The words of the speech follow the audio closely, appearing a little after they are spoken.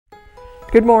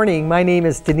Good morning. My name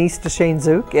is Denise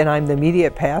Zuke, and I'm the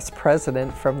immediate past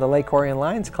president from the Lake Orion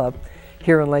Lions Club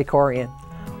here in Lake Orion.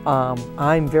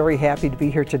 I'm very happy to be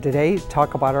here today to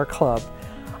talk about our club.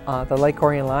 The Lake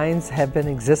Orion Lions have been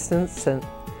in existence since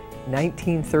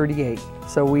 1938,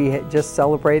 so we just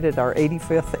celebrated our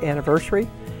 85th anniversary,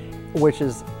 which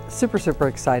is super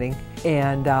exciting,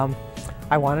 and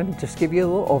I wanted to just give you a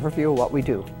little overview of what we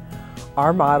do.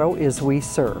 Our motto is "We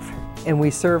serve," and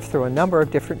we serve through a number of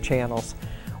different channels.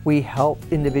 We help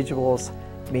individuals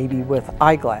maybe with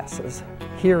eyeglasses,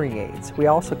 hearing aids. We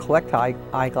also collect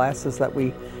eyeglasses that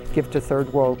we give to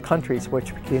third world countries,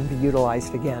 which can be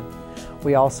utilized again.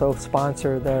 We also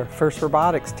sponsor the first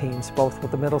robotics teams, both with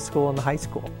the middle school and the high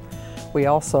school. We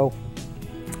also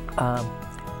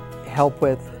help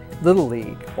with Little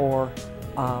League, or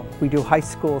we do high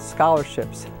school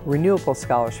scholarships, renewable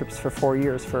scholarships for 4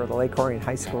 years for the Lake Orion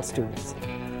High School students.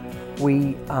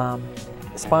 We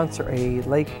sponsor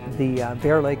the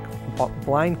Bear Lake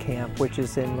Blind Camp, which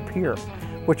is in Lapeer,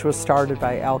 which was started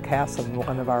by Al Casson,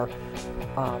 one of our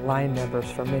Lion members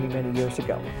from many years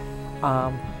ago.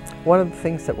 One of the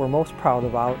things that we're most proud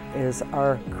about is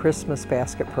our Christmas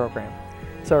basket program.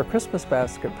 So our Christmas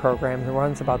basket program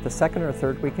runs about the second or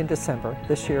third week in December.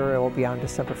 This year it will be on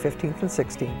December 15th and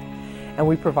 16th. And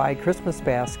we provide Christmas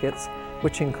baskets,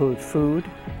 which include food,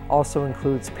 also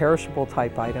includes perishable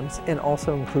type items, and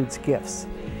also includes gifts.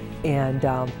 And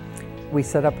we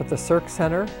set up at the Cirque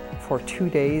Center for 2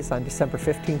 days on December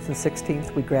 15th and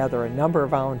 16th. We gather a number of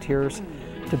volunteers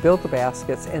to build the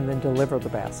baskets and then deliver the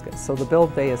baskets. So the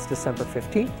build day is December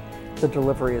 15th, the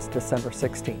delivery is December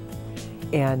 16th.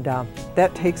 And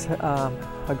that takes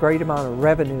a great amount of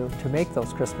revenue to make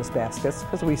those Christmas baskets,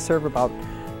 because we serve about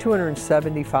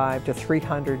 275 to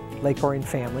 300 Lake Orion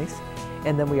families,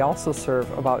 and then we also serve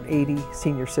about 80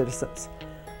 senior citizens.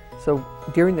 So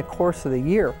during the course of the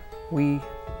year, we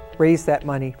raise that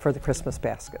money for the Christmas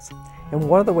baskets. And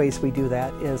one of the ways we do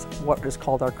that is what is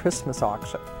called our Christmas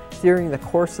auction. During the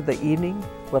course of the evening,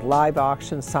 with live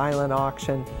auction, silent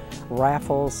auction,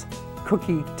 raffles,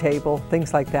 cookie table,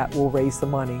 things like that, will raise the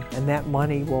money, and that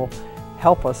money will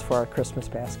help us for our Christmas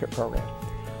basket program.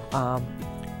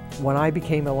 When I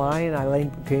became a Lion, I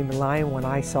became a Lion when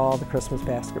I saw the Christmas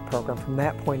basket program. From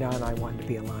that point on, I wanted to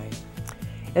be a Lion.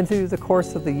 And through the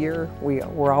course of the year,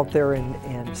 we're out there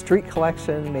in street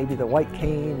collection, maybe the White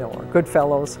Cane or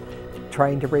Goodfellows,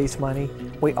 trying to raise money.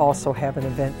 We also have an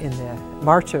event in the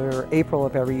March or April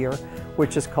of every year,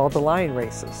 which is called the Lion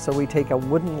Races. So we take a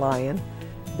wooden lion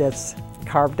that's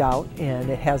carved out,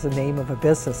 and it has a name of a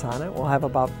business on it. We'll have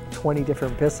about 20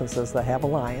 different businesses that have a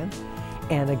lion.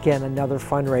 And again, another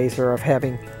fundraiser of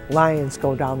having lions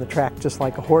go down the track just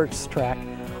like a horse track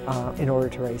in order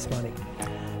to raise money.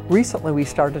 Recently we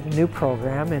started a new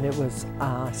program, and it was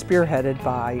spearheaded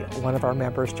by one of our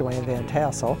members, Joanne Van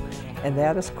Tassel, and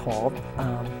that is called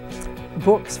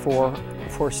Books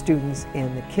for students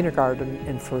in the kindergarten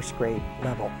and first grade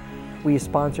level. We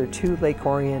sponsor 2 Lake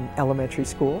Orion elementary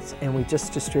schools, and we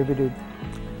just distributed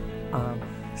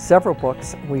several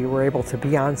books. We were able to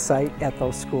be on site at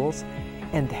those schools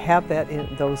and have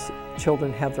those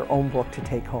children have their own book to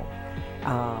take home.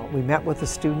 We met with the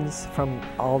students from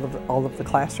all of the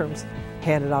classrooms,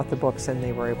 handed out the books, and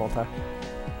they were able to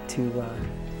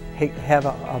have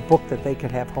a book that they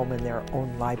could have home in their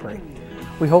own library.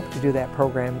 We hope to do that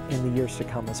program in the years to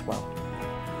come as well.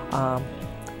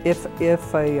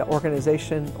 If an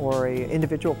organization or an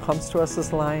individual comes to us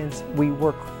as Lions, we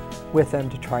work with them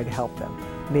to try to help them.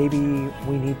 Maybe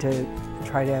we need to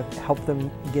try to help them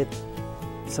get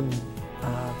some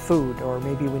food, or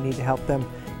maybe we need to help them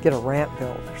get a ramp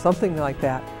built or something like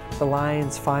that. The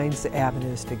Lions finds the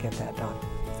avenues to get that done.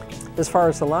 As far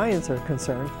as the Lions are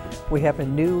concerned, we have a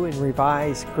new and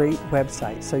revised great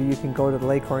website. So you can go to the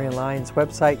Lake Orion Lions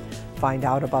website, find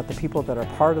out about the people that are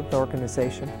part of the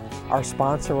organization, our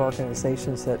sponsor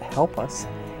organizations that help us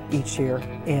each year,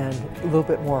 and a little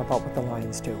bit more about what the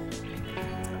Lions do.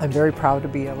 I'm very proud to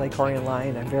be a Lake Orion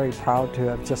Lion. I'm very proud to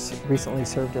have just recently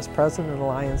served as president of the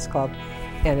Lions Club,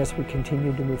 and as we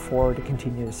continue to move forward, to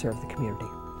continue to serve the community.